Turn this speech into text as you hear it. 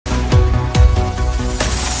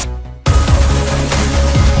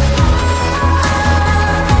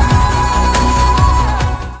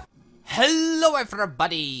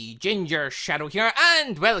everybody, Gingershadow here,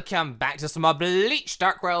 and welcome back to some more Bleach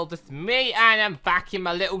Dark World with me, and I'm back in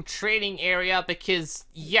my little training area because,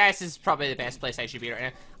 yes, this is probably the best place I should be right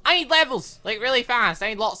now. I need levels, like, really fast. I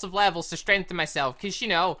need lots of levels to strengthen myself, because, you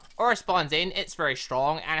know, aura spawns in, it's very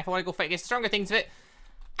strong, and if I want to go fight against stronger things of it,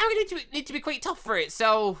 I'm going to need to be quite tough for it,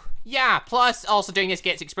 so, yeah. Plus, also doing this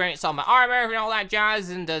gets experience on my armor and all that jazz,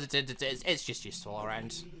 and it's just useful all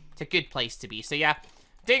around. It's a good place to be, so yeah.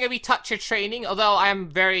 Doing a wee touch of training, although I am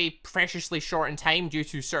very preciously short in time due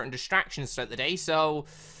to certain distractions throughout the day, so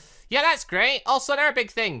yeah, that's great. Also, another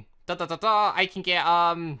big thing, I can get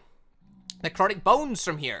necrotic bones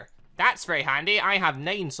from here. That's very handy. I have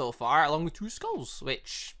 9 so far, along with 2 skulls,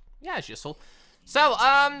 which, yeah, is useful. So,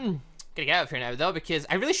 gonna get out of here now, though, because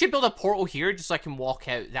I really should build a portal here just so I can walk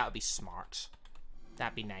out. That would be smart.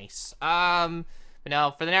 That'd be nice. But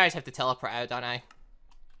no, for the now, I just have to teleport out, don't I?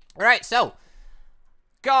 Alright, so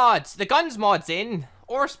God, the guns mod's in,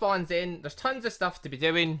 ore spawns in, there's tons of stuff to be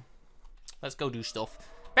doing. Let's go do stuff.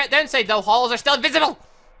 But downside though, halls are still invisible!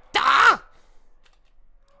 Ah!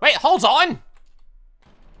 Wait, hold on!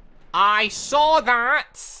 I saw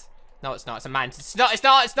that! No, it's not, it's a mantis. It's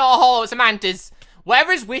not a hollow, it's a mantis.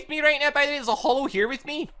 Whatever's with me right now, by the way, there's a hollow here with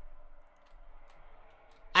me.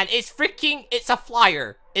 And it's a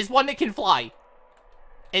flyer. It's one that can fly.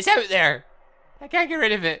 It's out there. I can't get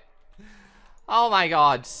rid of it. Oh my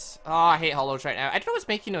god. Oh, I hate hollows right now. I don't know what's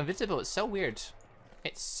making them invisible. It's so weird.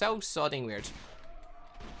 It's so sodding weird.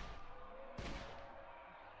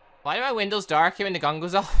 Why are my windows dark when the gun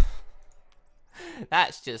goes off?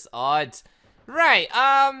 That's just odd. Right,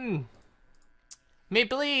 me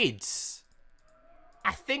bleeds.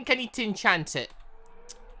 I think I need to enchant it.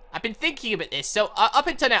 I've been thinking about this. So, up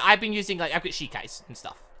until now, I've been using, like, I've got Shikais and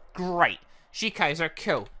stuff. Great. Shikais are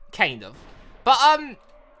cool. Kind of. But,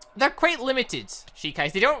 they're quite limited,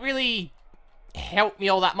 Shikais. They don't really help me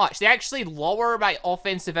all that much. They actually lower my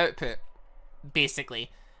offensive output,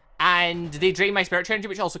 basically. And they drain my spiritual energy,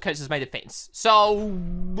 which also counts as my defense. So,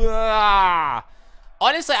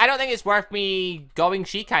 honestly, I don't think it's worth me going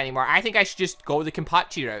Shikai anymore. I think I should just go the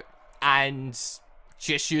KENPACHI route and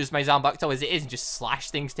just use my Zanbakuto as it is and just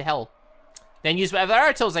slash things to hell. Then use whatever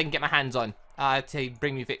other tools I can get my hands on to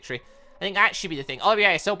bring me victory. I think that should be the thing. Oh,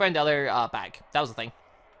 yeah, I soulbound the other bag. That was the thing.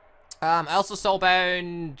 I also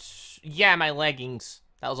soulbound, yeah, my leggings.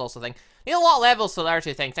 That was also the thing. Need a lot of levels for the other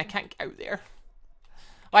 2 things. I can't get out there.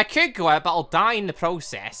 Well, I could go out, but I'll die in the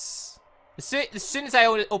process. As soon as I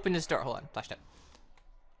open this door, hold on, flashed out.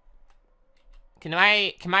 Can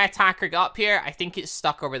my attacker get up here? I think it's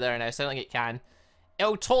stuck over there now, so I don't think it can.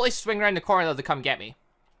 It'll totally swing around the corner though to come get me,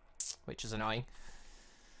 which is annoying.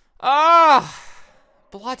 Ah,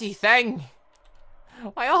 bloody thing!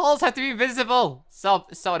 My holes have to be visible. So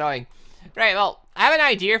annoying. Right, well, I have an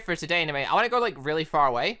idea for today anyway. I want to go like really far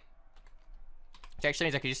away, which actually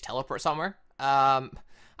means I could just teleport somewhere. I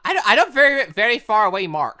don't very far away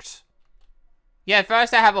marked. Yeah,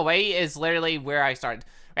 first I have away is literally where I started.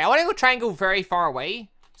 Right, I want to go try and go very far away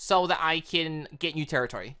so that I can get new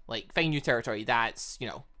territory. Like, find new territory that's, you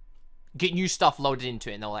know, get new stuff loaded into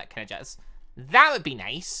it and all that kind of jazz. That would be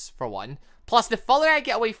nice, for one. Plus, the further I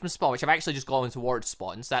get away from spawn, which I've actually just gone towards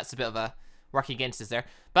spawn, so that's a bit of a work against us there.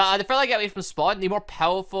 But the further I get away from spawn, the more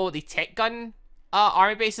powerful the tech gun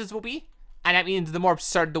army bases will be. And that means the more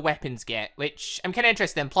absurd the weapons get, which I'm kind of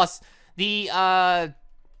interested in. Plus, the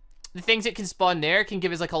things that can spawn there can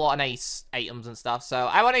give us like a lot of nice items and stuff. So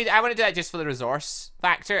I want to do that just for the resource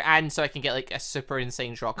factor, and so I can get like a super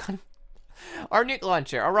insane shotgun, or nuke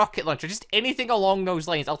launcher, or rocket launcher, just anything along those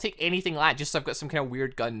lines. I'll take anything like that, just so I've got some kind of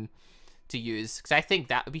weird gun to use, because I think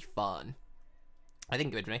that would be fun. I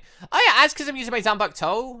think it would be. Oh yeah, that's because I'm using my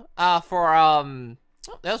Zanbakuto for oh,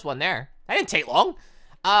 there's one there. That didn't take long.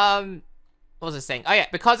 What was I saying? Oh yeah,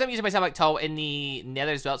 because I'm using my Zanbakuto in the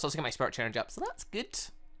nether as well, it's also got my spiritual energy up, so that's good.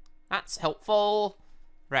 That's helpful.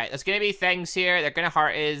 Right, there's gonna be things here. They're gonna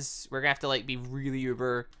hurt us. We're gonna have to like be really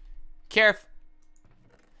uber careful.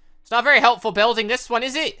 It's not a very helpful building, this one,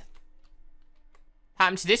 is it?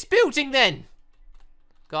 Happened to this building then?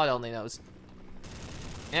 God only knows.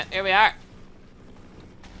 Yeah, here we are.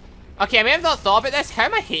 Okay, I may have not thought about this. How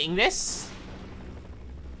am I hitting this?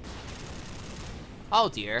 Oh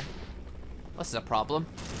dear. This is a problem.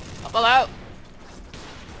 Oh, hello.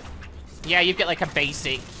 Yeah, you've got like a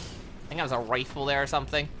basic, I think that was a rifle there or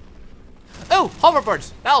something. Oh,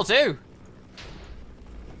 hoverboards. That'll do.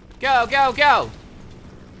 Go, go, go.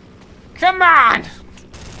 Come on.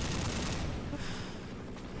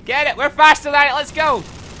 Get it. We're faster than it. Let's go.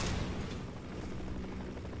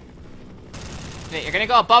 Wait, you're gonna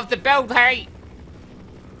go above the build height.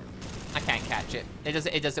 I can't catch it.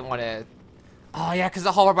 It doesn't want to. Oh, yeah, because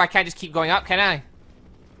the hoverboard, I can't just keep going up, can I?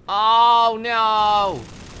 Oh, no.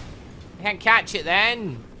 I can't catch it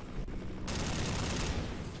then.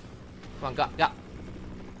 Come on, go.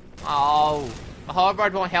 Oh, my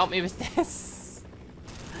hoverboard won't help me with this.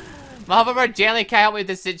 My hoverboard generally can't help me with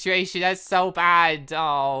this situation. That's so bad.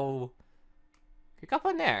 Oh. Can we go up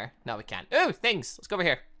on there? No, we can't. Ooh, things. Let's go over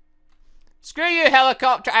here. Screw you,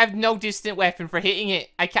 helicopter. I have no distant weapon for hitting it.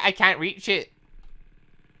 I can't reach it.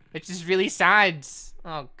 Which is really sad.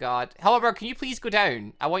 Oh, God. However, can you please go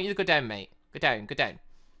down? I want you to go down, mate. Go down. Go down.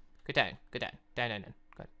 Down.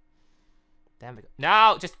 Good. Down we go.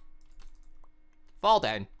 No, just fall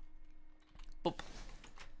down. Boop.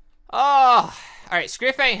 Oh. Alright,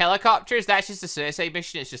 screw fighting helicopters. That's just a suicide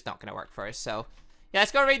mission. It's just not going to work for us, so. Yeah,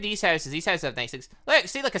 let's go raid these houses. These houses have nice things. Look,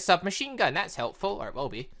 see, like a submachine gun. That's helpful. Or it will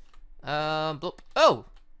be. Bloop. Oh,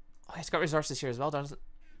 it's got resources here as well, doesn't it?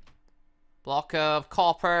 Block of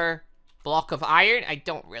copper, block of iron. I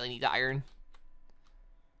don't really need iron.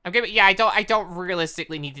 I'm good. Yeah, I don't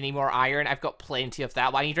realistically need any more iron. I've got plenty of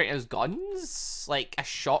that. What I need right now is guns, like a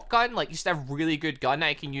shotgun, like just a really good gun that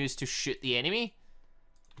I can use to shoot the enemy.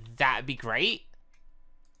 That'd be great.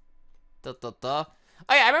 Oh yeah,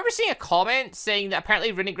 I remember seeing a comment saying that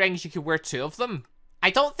apparently running rings you could wear 2 of them. I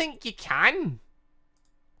don't think you can.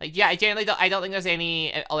 Like, yeah, I don't think there's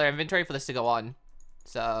any other inventory for this to go on.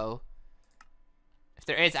 So, if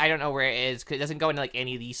there is, I don't know where it is, because it doesn't go into, like,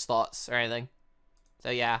 any of these slots or anything. So,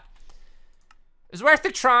 yeah. It was worth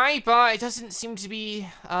a try, but it doesn't seem to be,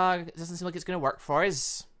 it doesn't seem like it's going to work for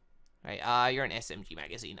us. Right, you're an SMG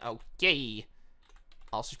magazine. Okay.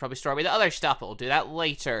 Also, should probably store away the other stuff, but we'll do that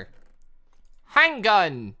later.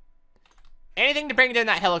 Handgun! Anything to bring down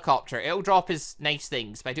that helicopter. It'll drop his nice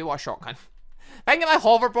things, but I do want a shotgun. If I can get my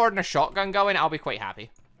hoverboard and a shotgun going, I'll be quite happy.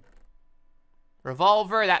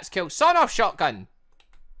 Revolver, that's cool. Sawn-off shotgun.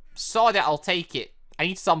 Sod it, I'll take it. I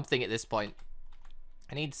need something at this point.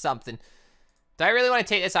 I need something. Do I really want to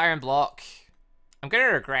take this iron block? I'm going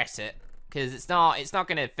to regret it. Because it's not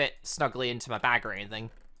going to fit snugly into my bag or anything.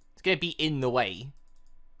 It's going to be in the way.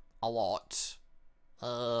 A lot.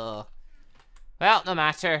 Well, no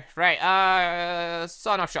matter. Right,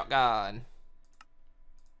 sawn-off shotgun.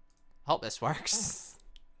 Hope this works.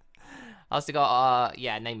 I also got,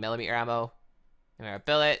 yeah, 9mm ammo.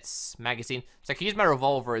 Bullets, magazine. So I can use my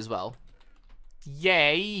revolver as well.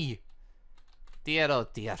 Yay! Dear, oh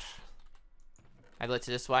dear. I go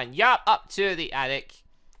to this one. Yup, up to the attic.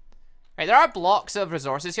 Right, there are blocks of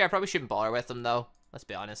resources here. I probably shouldn't bother with them, though. Let's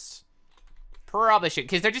be honest. Probably should,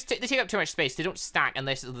 because they take up too much space. They don't stack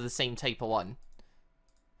unless they're the same type of one.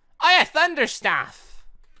 Oh yeah, Thunderstaff!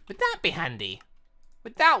 Would that be handy?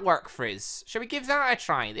 Would that work for us? Shall we give that a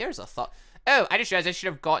try? There's a thought. Oh, I just realized I should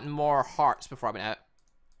have gotten more hearts before I went out.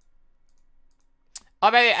 Oh,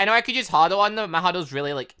 baby, I know I could use Huddle on them. My Huddle's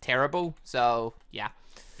really, like, terrible. So, yeah.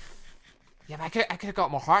 Yeah, but I could have got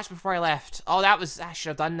more hearts before I left. Oh, I should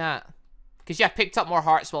have done that. Because, yeah, I picked up more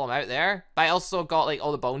hearts while I'm out there. But I also got, like,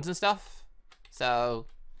 all the bones and stuff. So,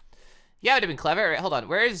 yeah, it would have been clever. Right, hold on.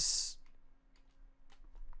 Where did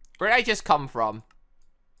I just come from?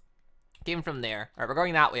 Came from there. Alright, we're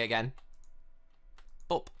going that way again.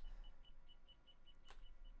 Boop.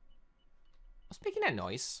 What's making that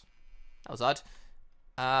noise? That was odd.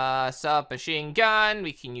 Submachine gun.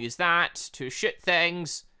 We can use that to shoot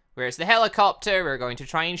things. Where's the helicopter? We're going to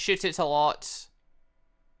try and shoot it a lot. It's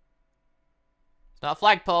not a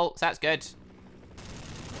flagpole, so that's good.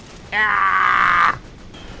 Ah!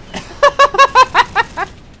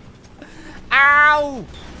 Ow!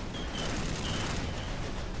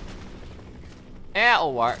 Yeah,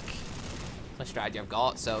 it'll work. That's the strategy I've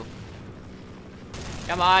got, so.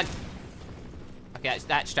 Come on. Okay,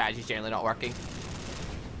 that strategy's generally not working.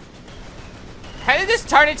 How did this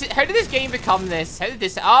turn into, how did this game become this? How did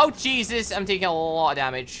this, oh Jesus, I'm taking a lot of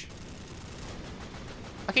damage.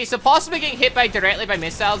 Okay, so possibly getting hit directly by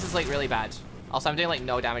missiles is like really bad. Also, I'm doing like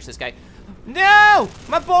no damage to this guy. No!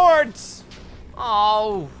 My boards!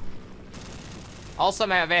 Oh. Also,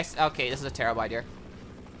 my vest, okay, this is a terrible idea.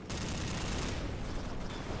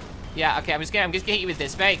 Yeah, okay, I'm just gonna hit you with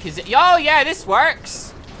this, mate, because, oh yeah, this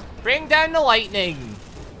works! Bring down the lightning!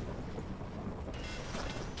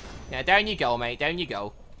 Yeah, down you go, mate, down you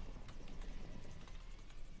go.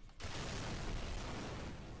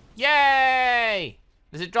 Yay!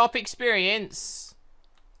 Does it drop experience?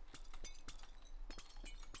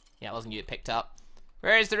 Yeah, it wasn't you that picked up.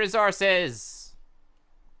 Where's the resources?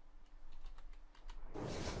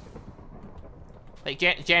 Like,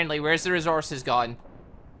 generally, where's the resources gone?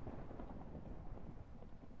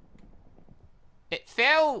 It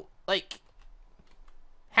fell, like...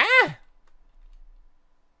 Huh?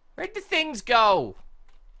 Where'd the things go?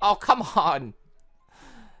 Oh, come on.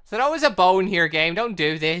 Is there always a bone here, game? Don't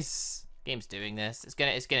do this. Game's doing this. It's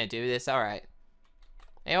gonna do this. All right.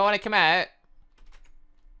 Anyone want to come out?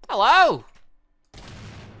 Hello.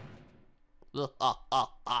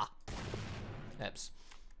 Oops.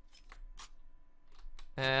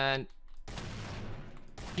 And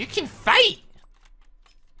you can fight.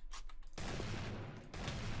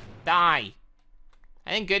 Die.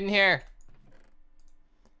 Anything good in here?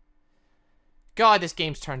 God, this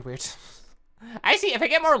game's turned weird. I see. If I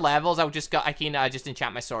get more levels, I can just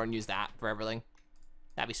enchant my sword and use that for everything.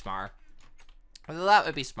 That'd be smart. That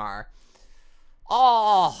would be smart.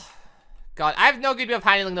 Oh, God, I have no good way of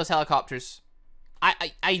handling those helicopters.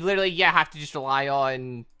 I literally, have to just rely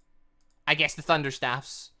on, I guess, the thunder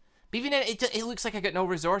staffs. But even then, it looks like I got no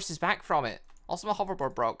resources back from it. Also, my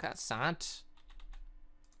hoverboard broke. That's sad.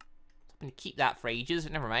 I'm gonna keep that for ages,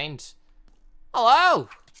 but never mind. Hello.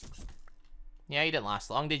 Yeah, you didn't last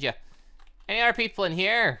long, did you? Any other people in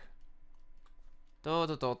here? No, I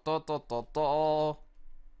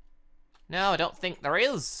don't think there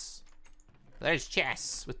is. There's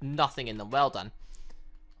chests with nothing in them. Well done.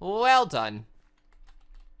 Well done.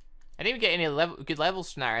 I didn't even get any good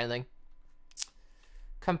levels from that or anything.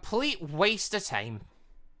 Complete waste of time.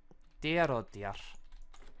 Dear, oh dear.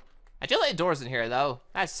 I do like the doors in here, though.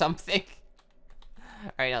 That's something.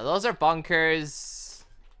 Alright, now those are bunkers.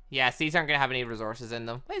 Yes, these aren't going to have any resources in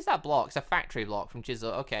them. What is that block? It's a factory block from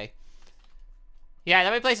Chisel. Okay. Yeah, the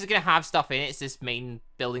only place is going to have stuff in it. It's this main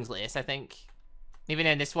building's list, I think. Even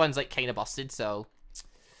then, this one's, like, kind of busted, so...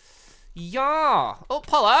 Yeah! Oh,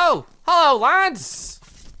 hello! Hello, lads!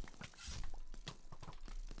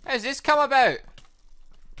 How's this come about?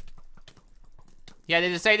 Yeah, they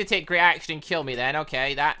decided to take great action and kill me then.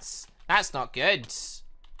 Okay, that's not good.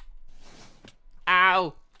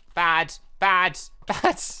 Ow. Bad. Bad.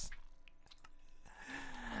 Bad.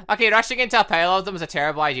 Okay, rushing into a pile of them was a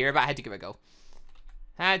terrible idea, but I had to give it a go.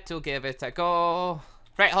 Had to give it a go.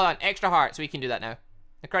 Right, hold on. Extra hearts. We can do that now.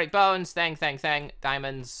 Necrotic bones. Thing.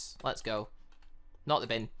 Diamonds. Let's go. Not the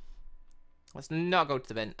bin. Let's not go to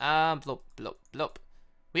the bin. Blop, blop, blop.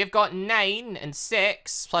 We have got 9 and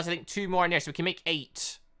 6, plus I think 2 more in there, so we can make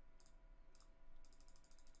 8.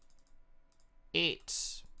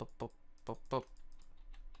 8. Boop, boop, boop, boop.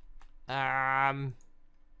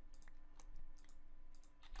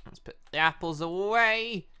 Let's put the apples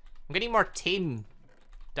away. I'm getting more tin.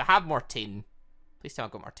 Do I have more tin? Please tell me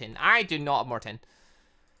I've got more tin. I do not have more tin.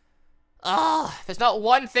 Oh, if it's not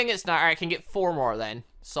one thing, it's not. Alright, I can get 4 more then.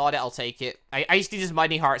 Sod it, I'll take it. I just need as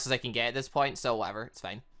many hearts as I can get at this point, so whatever, it's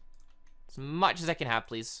fine. As much as I can have,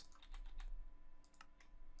 please.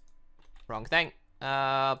 Wrong thing.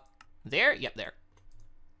 There? Yep, there.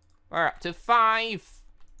 We're up to 5.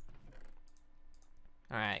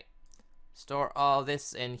 Alright. Store all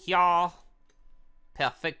this in here.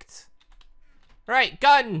 Perfect. Right,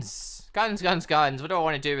 guns! Guns. What do I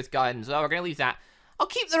want to do with guns? Well, we're going to leave that. I'll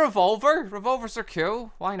keep the revolver. Revolvers are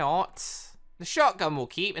cool. Why not? The shotgun we'll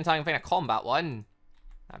keep until I can find a combat one.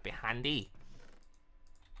 That'd be handy.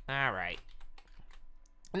 Alright.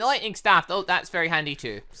 And the lightning staff, oh, that's very handy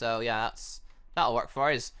too. So, yeah, that'll work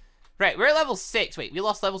for us. Right, we're at level 6. Wait, we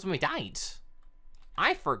lost levels when we died.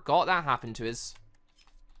 I forgot that happened to us.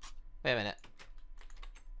 Wait a minute.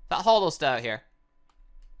 That hollow's still out here.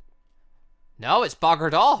 No, it's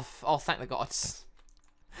buggered off. Oh, thank the gods.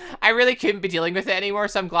 I really couldn't be dealing with it anymore,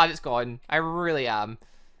 so I'm glad it's gone. I really am.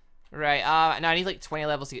 Right, now I need like 20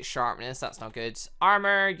 levels to get sharpness. That's not good.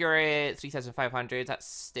 Armor, you're at 3,500. That's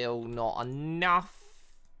still not enough.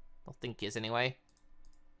 I don't think it is anyway.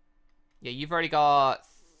 Yeah, you've already got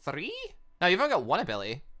 3? No, you've only got 1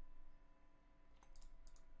 ability.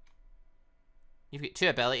 You've got 2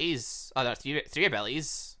 abilities. Oh, no, 3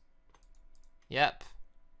 abilities. Yep.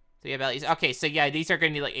 3 abilities. Okay, so yeah, these are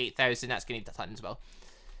going to need like 8,000. That's going to need a ton as well.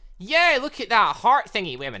 Yeah, look at that heart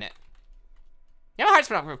thingy. Wait a minute. Yeah, my heart's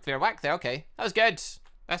been up fair whack there. Okay, that was good.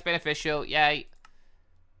 That's beneficial. Yay.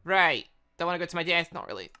 Right. Don't want to go to my death. Not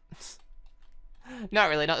really. Not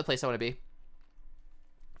really. Not the place I want to be.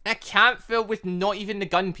 A camp filled with not even the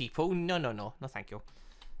gun people. No. No, thank you.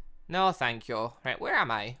 No, thank you. Right, where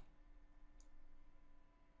am I?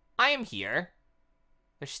 I am here.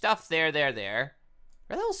 There's stuff there. Where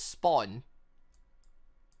they'll spawn?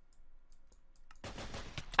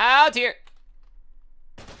 Oh, dear.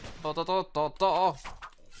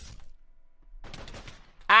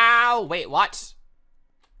 Ow, wait, what?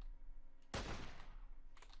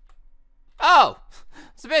 Oh,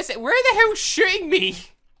 so basically, where the hell's shooting me?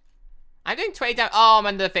 I'm doing 20 damage. Oh, I'm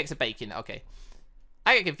under the effects of bacon. Okay.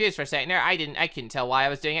 I got confused for a second there. I couldn't tell why I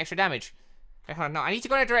was doing extra damage. No, I need to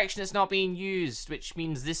go in a direction that's not being used, which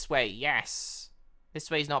means this way. Yes. This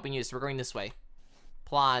way is not being used, so we're going this way.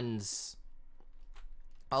 Plans.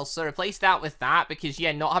 Also, replace that with that, because,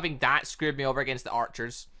 yeah, not having that screwed me over against the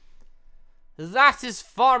archers. That is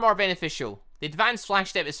far more beneficial. The advanced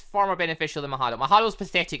flash step is far more beneficial than Mahado. Mahado's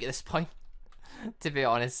pathetic at this point, to be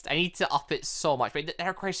honest. I need to up it so much, but it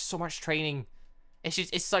requires so much training.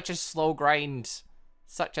 It's such a slow grind.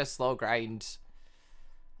 Such a slow grind.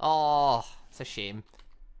 Oh, it's a shame.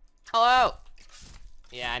 Hello!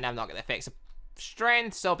 Yeah, and I'm not gonna fix it.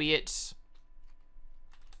 Strength, so be it.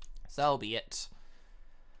 So be it.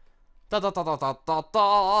 I still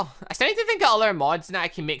need to think of other mods that I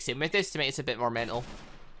can mix in with this to make this a bit more mental.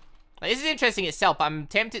 Like, this is interesting itself, but I'm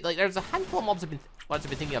tempted, like, there's a handful of mods I've been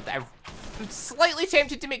thinking of that I'm slightly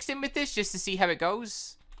tempted to mix in with this just to see how it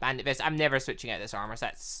goes. Bandit Vest, I'm never switching out this armor, so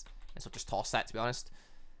I'll just toss that, to be honest.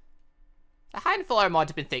 A handful of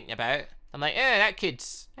mods I've been thinking about. I'm like, that could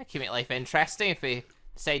make life interesting if we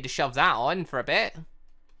decide to shove that on for a bit.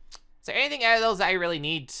 Is there anything out of those that I really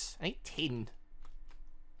need? I need tin.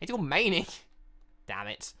 I need to go mining. Damn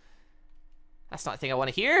it. That's not the thing I want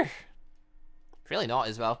to hear. Really not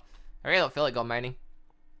as well. I really don't feel like going mining.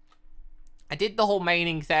 I did the whole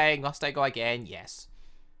mining thing. Must I go again? Yes.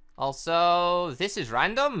 Also, this is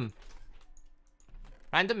random.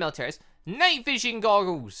 Random militaries. Night vision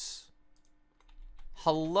goggles.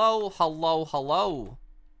 Hello, hello, hello.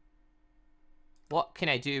 What can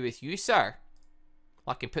I do with you, sir?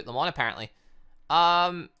 Well, I can put them on, apparently.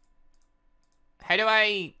 How do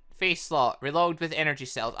I face slot? Reload with energy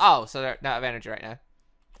cells. Oh, so they're not of energy right now.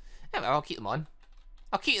 Yeah, well, I'll keep them on.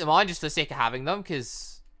 I'll keep them on just for the sake of having them,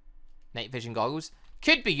 because night vision goggles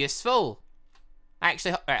could be useful.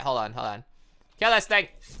 Actually, right, hold on. Kill this thing.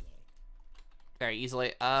 Very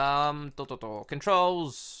easily.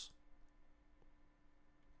 Controls.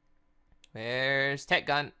 Where's tech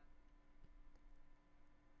gun?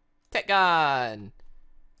 Tech gun.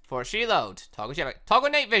 Force reload. Toggle jetpack. Toggle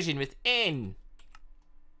night vision with N.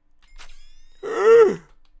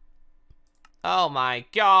 Oh my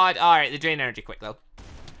god. Alright, they drain energy quick though.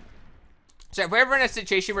 So if we're ever in a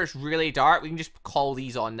situation where it's really dark, we can just call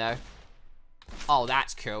these on now. Oh,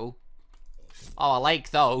 that's cool. Oh, I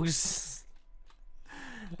like those.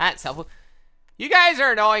 That's helpful. You guys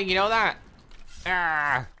are annoying, you know that?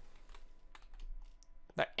 Arrgh.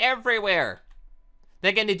 They're everywhere. Then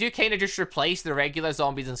again, they do kind of just replace the regular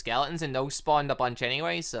zombies and skeletons, and those spawned a bunch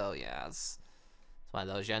anyway, so yeah, it's one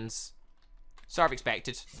of those gens. Sort of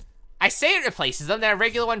expected. I say it replaces them, then a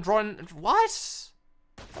regular one drawn. What?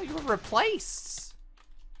 I thought you were replaced.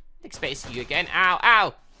 Expect to see you again. Ow,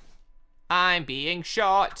 ow. I'm being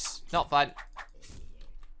shot. Not fun.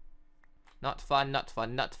 Not fun, not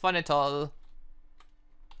fun, not fun at all.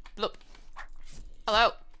 Bloop.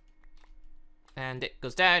 Hello. And it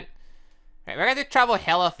goes down. Right, we're going to travel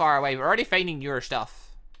hella far away. We're already finding newer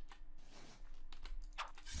stuff.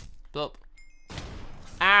 Bloop.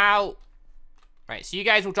 Ow. Right, so you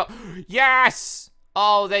guys will drop. Yes!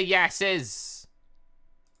 Oh, the yeses.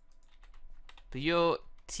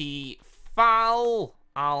 Beautiful.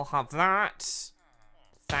 I'll have that.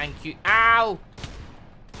 Thank you. Ow!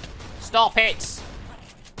 Stop it!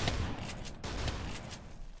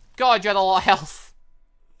 God, you had a lot of health.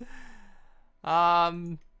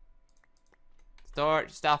 Store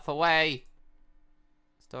stuff away.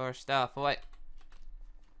 Store stuff away.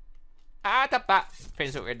 Ah, the bat.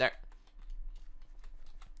 Pretty so weird there.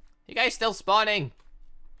 You guys still spawning?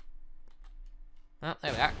 Oh,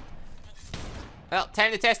 there we are. Well,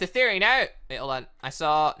 time to test the theory now. Wait, hold on. I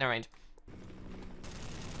saw. Never mind.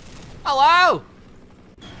 Hello!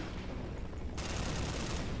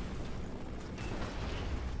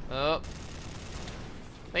 Oh.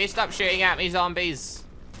 Please stop shooting at me, zombies.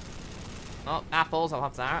 Oh, apples. I'll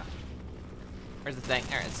have that. Where's the thing?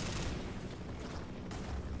 There it is.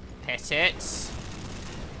 Hit it.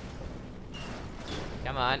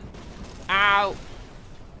 Come on. Ow!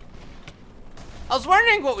 I was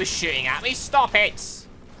wondering what was shooting at me. Stop it! This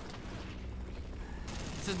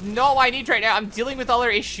is not what I need right now. I'm dealing with other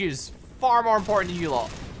issues far more important than you lot.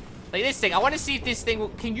 Like this thing. I want to see if this thing will...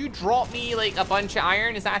 Can you drop me, like, a bunch of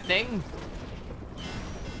iron? Is that a thing?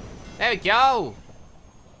 There we go.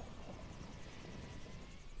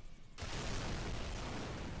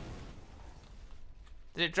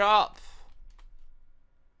 Did it drop?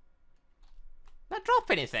 Did that drop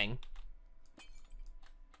anything?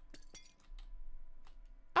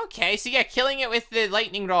 Okay, so yeah, killing it with the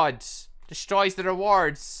lightning rods destroys the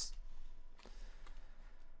rewards.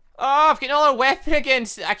 Oh, I've got another weapon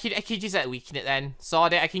against. I could use that to weaken it then.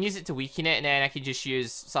 Sod it. I can use it to weaken it, and then I can just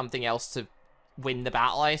use something else to win the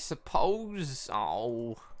battle, I suppose.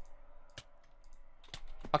 Oh.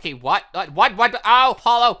 Okay, what? What? Ow!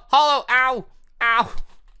 Hollow! Hollow! Ow! Ow!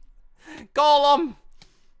 Golem!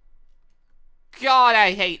 God,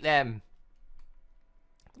 I hate them.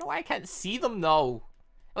 I don't know why I can't see them, though.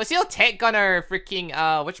 Oh, it's either tech gun or freaking,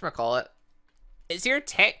 whatchamacallit. It's either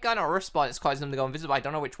tech gun or respawn that's causing them to go invisible. I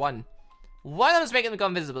don't know which one. One of them is making them go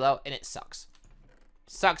invisible, though, and it sucks.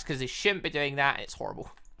 Sucks because they shouldn't be doing that, and it's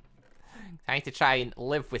horrible. I need to try and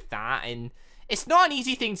live with that, and it's not an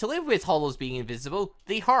easy thing to live with, hollows being invisible.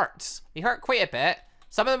 They hurt. They hurt quite a bit.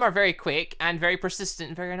 Some of them are very quick and very persistent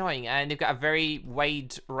and very annoying, and they've got a very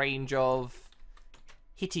wide range of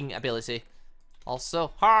hitting ability.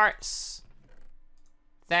 Also, hearts.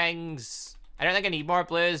 Things. I don't think I need more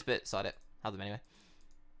blues, but sod it. Have them anyway.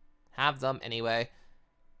 Have them anyway.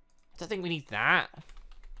 I don't think we need that.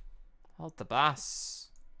 Hold the bus.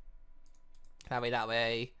 That way, that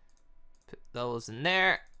way. Put those in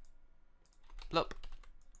there. Bloop.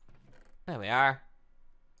 There we are.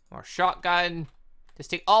 More shotgun. Just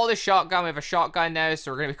take all the shotgun. We have a shotgun now,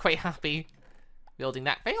 so we're going to be quite happy wielding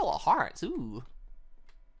that. Very a lot of hearts. Ooh.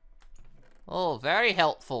 Oh, very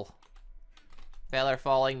helpful. Feller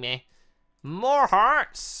following me. More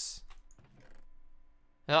hearts.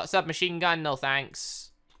 Not submachine gun. No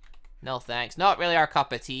thanks. No thanks. Not really our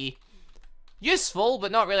cup of tea. Useful,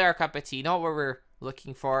 but not really our cup of tea. Not what we're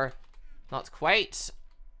looking for. Not quite.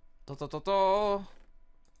 A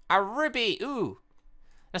ruby. Ooh.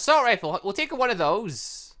 An assault rifle. We'll take one of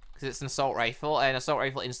those. Because it's an assault rifle. And assault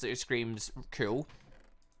rifle instantly screams cool.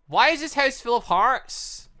 Why is this house full of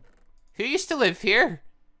hearts? Who used to live here?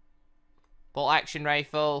 Bolt action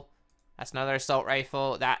rifle. That's another assault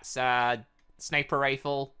rifle. That's a sniper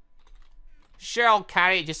rifle. Sure, I'll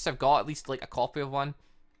carry it just so I've got at least like a copy of one.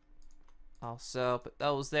 Also, put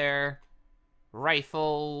those there.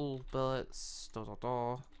 Rifle, bullets.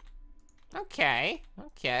 Okay,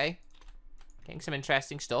 okay. Getting some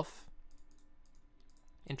interesting stuff.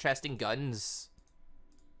 Interesting guns.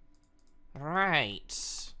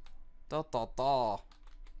 Right.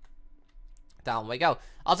 Down we go.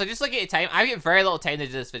 Also, just look at the time. I get very little time to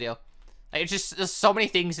do this video. Like, it's just, there's so many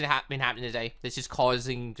things that have been happening today that's just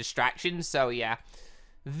causing distractions. So, yeah.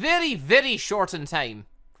 Very, very short in time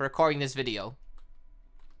for recording this video.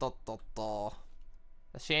 A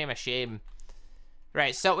shame, a shame.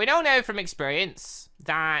 Right, so we know now from experience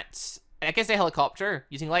that, I guess, a helicopter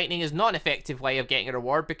using lightning is not an effective way of getting a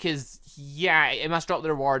reward because, yeah, it must drop the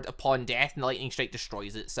reward upon death and the lightning strike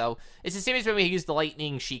destroys it. So, it's the same as when we use the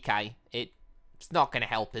lightning shikai. It's not going to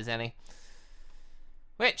help us any.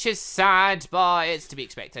 Which is sad, but it's to be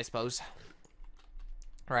expected, I suppose.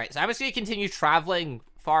 Right, so I'm just going to continue traveling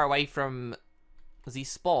far away from the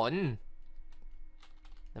spawn.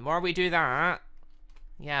 The more we do that,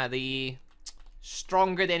 yeah, the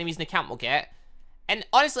stronger the enemies in the camp will get. And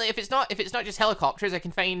honestly, if it's not just helicopters, I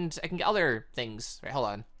can get other things. Right, hold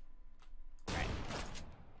on. Right.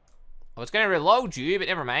 I was gonna reload you, but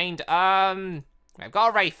never mind. I've got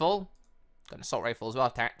a rifle. Got an assault rifle as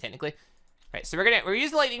well, technically. Right, so we're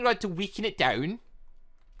use the lightning rod to weaken it down,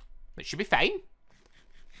 which should be fine.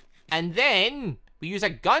 And then we use a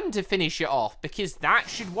gun to finish it off because that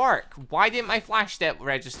should work. Why didn't my flash step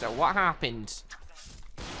register? What happened?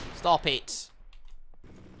 Stop it.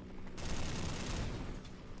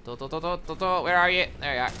 Where are you?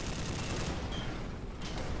 There you are.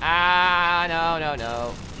 Ah,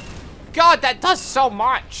 no. God, that does so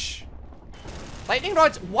much. Lightning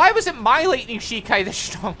rods. Why was it my lightning shikai this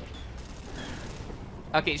strong?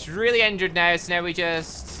 Okay, it's really injured now, so now we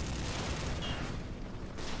just...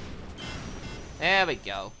 There we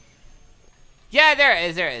go. Yeah, there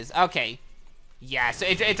it is. Okay. Yeah, so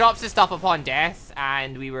it drops the stuff upon death,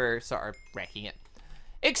 and we were sort of wrecking it.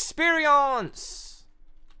 Experience!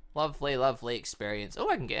 Lovely, lovely experience. Oh,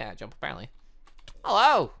 I can get a jump, apparently.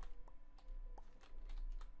 Hello!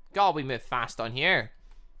 God, we move fast on here.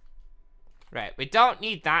 Right, we don't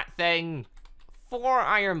need that thing. 4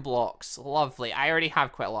 iron blocks. Lovely. I already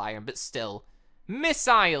have quite a lot of iron, but still.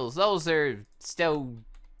 Missiles! Those are still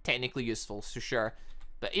technically useful, for sure.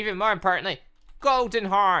 But even more importantly, golden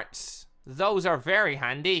hearts! Those are very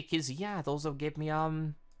handy, because, yeah, those will give me,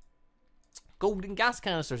 golden gas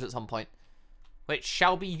canisters at some point. Which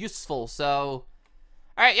shall be useful, so...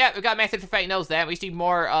 Alright, yeah, we've got a method for fighting those then. We just need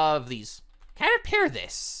more of these. Can I repair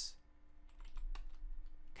this?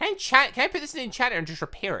 Can I put this in the enchanter and just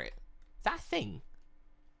repair it? Is that a thing?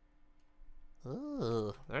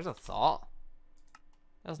 Ooh, there's a thought.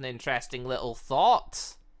 That was an interesting little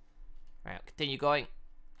thought. Right, I'll continue going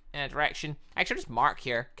in a direction. Actually, I'll just mark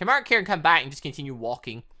here. Can mark here and come back and just continue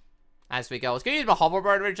walking as we go. I was going to use my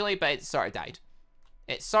hoverboard originally, but it sort of died.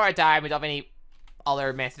 It's sort of dire. We don't have any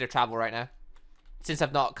other method of travel right now. Since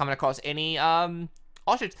I've not come across any,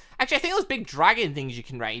 orchards. Actually, I think those big dragon things you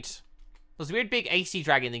can ride. Those weird big icy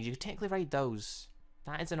dragon things, you can technically ride those.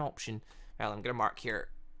 That is an option. Well, I'm gonna mark here.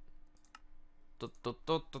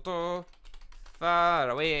 Far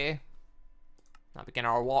away. Not begin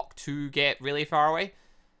our walk to get really far away.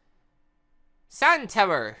 Sand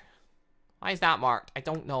Tower. Why is that marked? I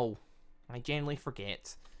don't know. I generally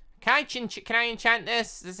forget. Can I enchant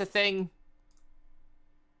this? Is this a thing?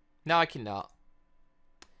 No, I cannot.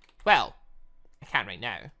 Well, I can right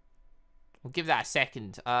now. We'll give that a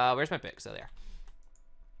second. Where's my books? Oh, there.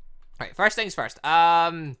 Alright, first things first.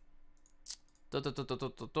 Where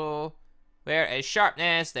is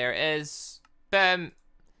sharpness? There it is. Boom.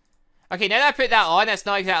 Okay, now that I put that on, that's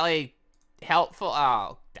not exactly helpful.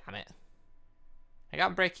 Oh, damn it. I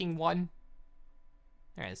got breaking 1.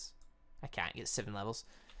 There it is. I can't get 7 levels.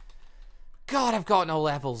 God, I've got no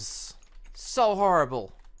levels. So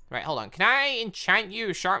horrible. Right, hold on. Can I enchant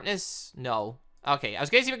you? Sharpness? No. Okay, I was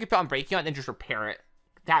going to see if I could put on breaking on and then just repair it.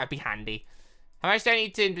 That would be handy. How much do I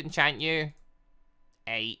need to enchant you?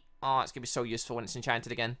 8. Oh, it's going to be so useful when it's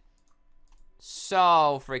enchanted again.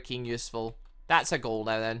 So freaking useful. That's a goal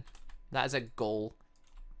now then. That is a goal.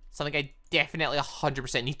 Something I definitely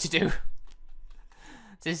 100% need to do.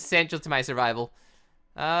 It's essential to my survival.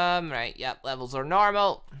 Right, yep, levels are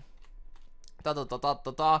normal.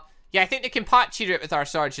 Yeah, I think the KENPACHI route with our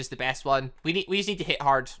sword is just the best one. We just need to hit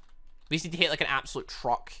hard. We just need to hit like an absolute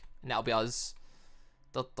truck, and that'll be us.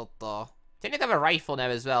 Technically have a rifle now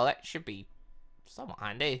as well. That should be somewhat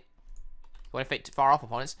handy. Want to fight far off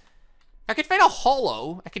opponents. I could find a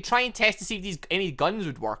hollow. I could try and test to see if any guns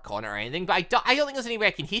would work on it or anything, but I don't think there's any way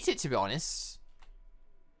I can hit it, to be honest.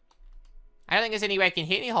 I don't think there's any way I can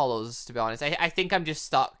hit any hollows, to be honest. I think I'm just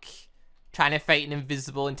stuck trying to fight an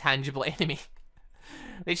invisible, intangible enemy.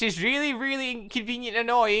 Which is really, really inconvenient and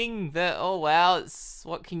annoying. But, oh well, it's...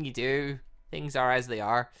 what can you do? Things are as they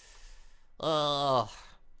are. Ugh.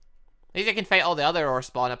 At least I can fight all the other ore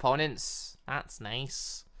spawn opponents. That's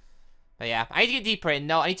nice. But yeah, I need to get deeper in.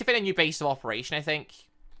 No, I need to find a new base of operation, I think.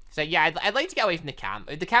 So yeah, I'd like to get away from the camp.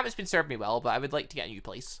 The camp has been serving me well, but I would like to get a new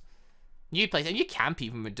place. New place. A new camp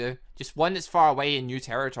even would do. Just one that's far away in new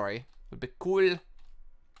territory. Would be cool.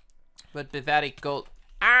 Would be very cool.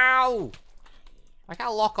 Ow! I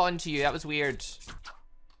can't lock onto you. That was weird.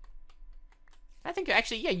 I think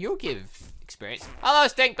actually, yeah, you'll give experience. Hello,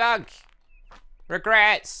 stink bug.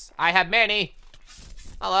 Regrets. I have many.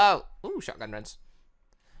 Hello. Ooh, shotgun runs.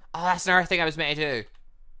 Oh, that's another thing I was meant to do.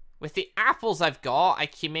 With the apples I've got, I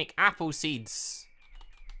can make apple seeds.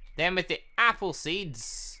 Then with the apple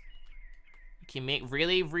seeds, you can make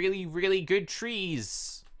really, really, really good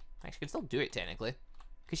trees. Actually, I can still do it technically.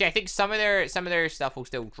 Because yeah, I think some of their stuff will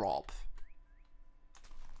still drop.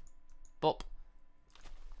 Blop.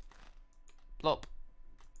 Blop.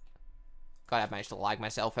 God, I've managed to lag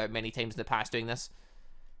myself out many times in the past doing this.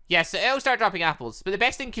 Yeah, so it'll start dropping apples. But the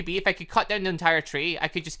best thing could be if I could cut down the entire tree, I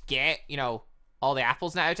could just get, you know, all the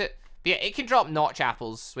apples now out of it. But yeah, it can drop notch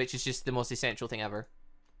apples, which is just the most essential thing ever.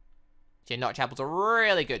 Yeah, notch apples are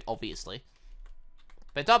really good, obviously.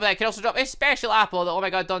 But on top of that, it can also drop a special apple, the oh my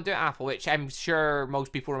god, don't do apple, which I'm sure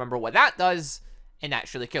most people remember what that does. And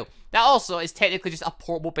that's really cool. That also is technically just a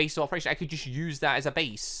portable base of operation. I could just use that as a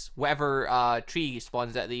base. Whatever tree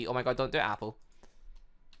spawns at the oh my god, don't do apple.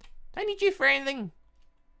 Do I need you for anything?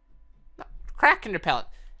 No. Kraken repellent.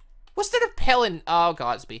 What's the repellent? Oh,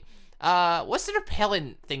 Godsby. What's the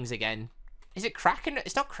repellent things again? Is it Kraken?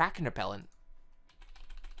 It's not Kraken repellent.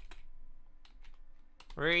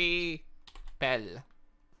 Repel.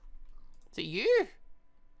 Is it you?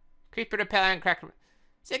 Creeper repellent, Kraken.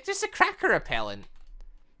 Is it just a cracker repellent?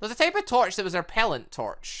 There's a type of torch that was a repellent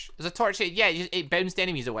torch. There's a torch that, yeah, it bounced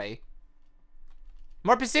enemies away.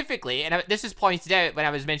 More specifically, and this was pointed out when I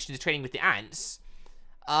was mentioning the training with the ants,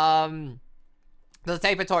 there's a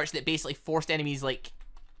type of torch that basically forced enemies, like,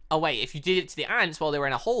 away. If you did it to the ants while they were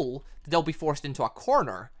in a hole, they'll be forced into a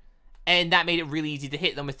corner. And that made it really easy to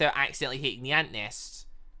hit them without accidentally hitting the ant nest.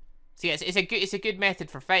 So yeah, it's a good method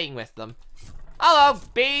for fighting with them. Hello,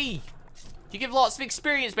 bee! Do you give lots of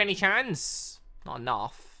experience by any chance? Not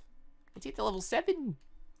enough. I need to get to level 7.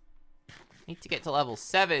 Need to get to level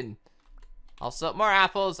 7. Also, more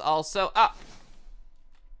apples. Also, up.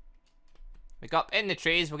 We got up in the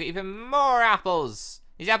trees. We'll get even more apples.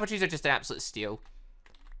 These apple trees are just an absolute steal.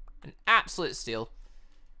 An absolute steal.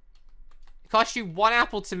 It costs you 1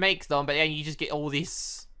 apple to make them, but then you just get all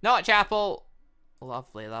these. Notch apple.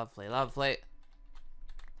 Lovely, lovely, lovely.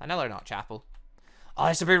 Another notch apple. Oh,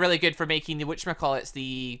 this will be really good for making the whatchamacallits,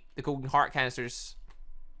 the golden heart canisters.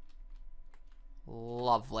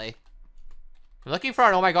 Lovely. I'm looking for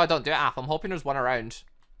an oh my god, don't do it apple. I'm hoping there's one around.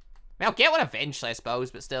 I mean, I'll get one eventually, I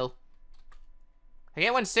suppose, but still. I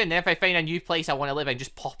get one soon, then if I find a new place I want to live, I can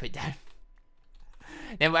just pop it down.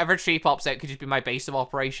 Then whatever tree pops out could just be my base of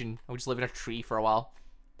operation. I'll just live in a tree for a while.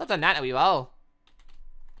 I've done that in a wee while.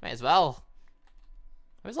 Might as well.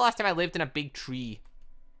 When was the last time I lived in a big tree?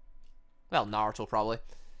 Well, Naruto, probably.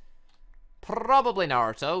 Probably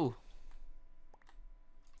Naruto.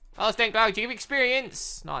 Oh, stink dog, do you give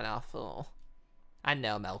experience? Not enough. Oh. I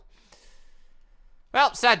know, Mel.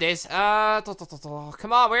 Well, sad days.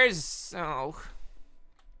 Come on, where's... Oh.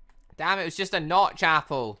 Damn, it was just a notch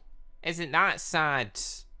apple. Isn't that sad?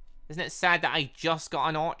 Isn't it sad that I just got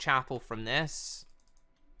a notch apple from this?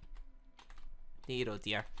 Dear, oh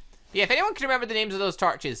dear. But yeah, if anyone can remember the names of those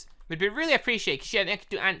torches, would be really appreciated, because yeah, I could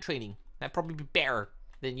do ant training. That'd probably be better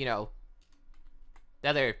than, you know,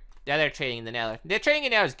 the other training in the nether. The training in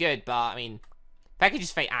the nether is good, but, I mean, if I could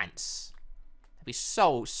just fight ants, it'd be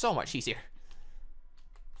so much easier.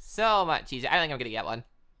 So much easier. I don't think I'm gonna get one.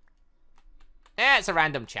 It's a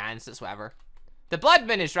random chance, it's whatever. The blood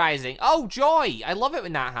moon is rising. Oh, joy! I love it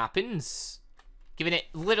when that happens. Given it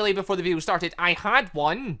literally before the video started, I had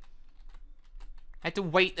one. I had to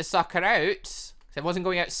wait the sucker out. Cause I wasn't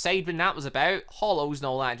going outside when that was about. Hollows and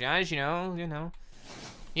all that jazz, you know.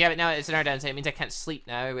 Yeah, but now it's another downside. It means I can't sleep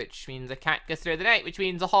now, which means I can't get through the night, which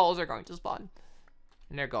means the halls are going to spawn.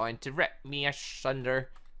 And they're going to rip me asunder.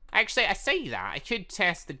 Actually, I say that. I could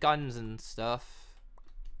test the guns and stuff.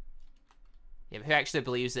 Yeah, but who actually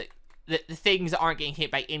believes that the things that aren't getting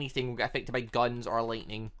hit by anything will get affected by guns or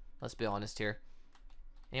lightning? Let's be honest here.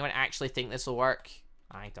 Anyone actually think this will work?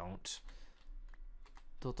 I don't.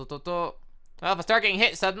 Well, if I start getting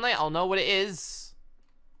hit suddenly, I'll know what it is.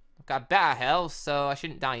 I've got better health, so I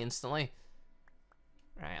shouldn't die instantly.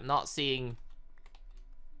 Right, I'm not seeing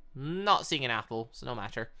an apple, so no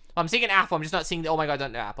matter. Well, I'm seeing an apple, I'm just not seeing the oh my god,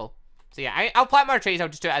 don't do apple. So yeah, I'll plant more trees, I'll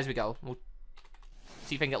just do it as we go. We'll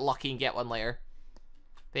see if I can get lucky and get one later.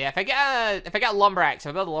 But yeah, if I get a lumber axe, if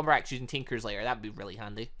I build a lumber axe using tinkers later, that'd be really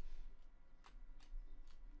handy.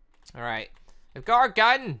 Alright. We've got our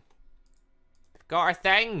gun. We've got our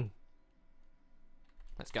thing.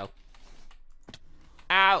 Let's go.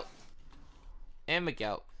 Ow. In we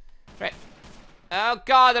go. Right. Oh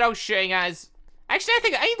god, they're all shooting at us. Actually, I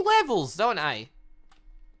think I need levels, don't I?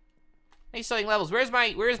 I need something levels. Where's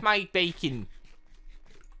my bacon?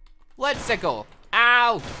 Let's go.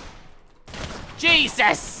 Ow.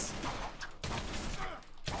 Jesus!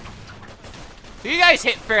 You guys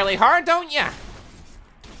hit fairly hard, don't ya?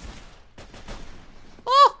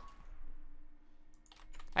 Oh!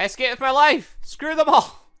 I escaped with my life. Screw them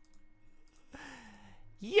all.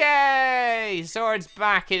 Yay! Sword's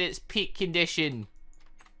back in its peak condition.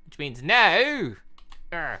 Which means now...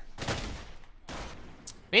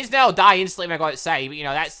 Means now I'll die instantly when I go outside, but you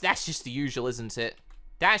know, that's just the usual, isn't it?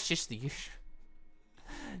 That's just the usual.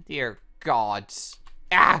 Dear God.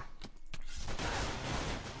 Ah!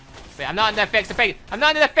 Wait, I'm not in the effects of bacon. I'm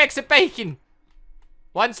not in the effects of bacon!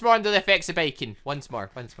 Once more under the effects of bacon. Once more.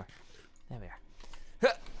 There we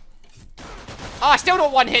are. Oh, I still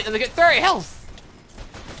don't one hit them. They get 30 health.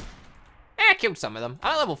 I killed some of them.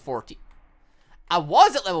 I'm at level 40. I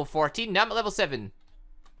was at level 14, now I'm at level 7.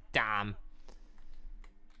 Damn.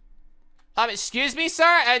 Excuse me,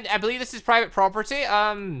 sir, and I believe this is private property.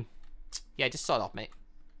 Yeah, just sod off, mate.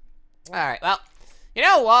 Alright, well, you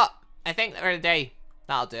know what? I think for the day,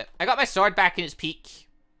 that'll do it. I got my sword back in its peak,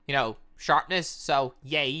 you know, sharpness, so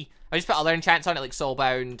yay. I just put other enchants on it, like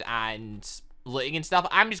soulbound and looting and stuff.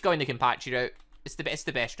 I'm just going the KENPACHI route. It's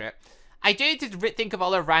the best route. I do need to think of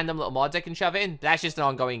other random little mods I can shove in. That's just an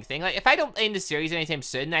ongoing thing. Like, if I don't end the series anytime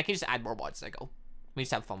soon, I can just add more mods as I go. We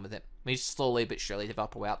just have fun with it. We just slowly but surely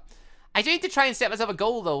develop our way up. I do need to try and set myself a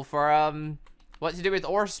goal, though, for, what to do with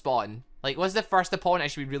ore spawn. Like, what's the first opponent I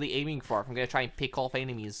should be really aiming for if I'm going to try and pick off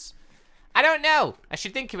enemies? I don't know. I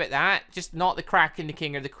should think about that. Just not the Kraken, the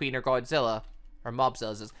King, or the Queen, or Godzilla. Or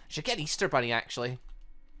Mobzilla. I should get an Easter Bunny, actually.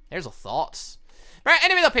 There's a thought. Right,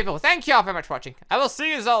 anyway though, people, thank you all very much for watching. I will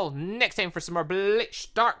see you all next time for some more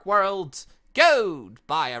Bleach Dark World.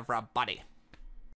 Goodbye, everybody.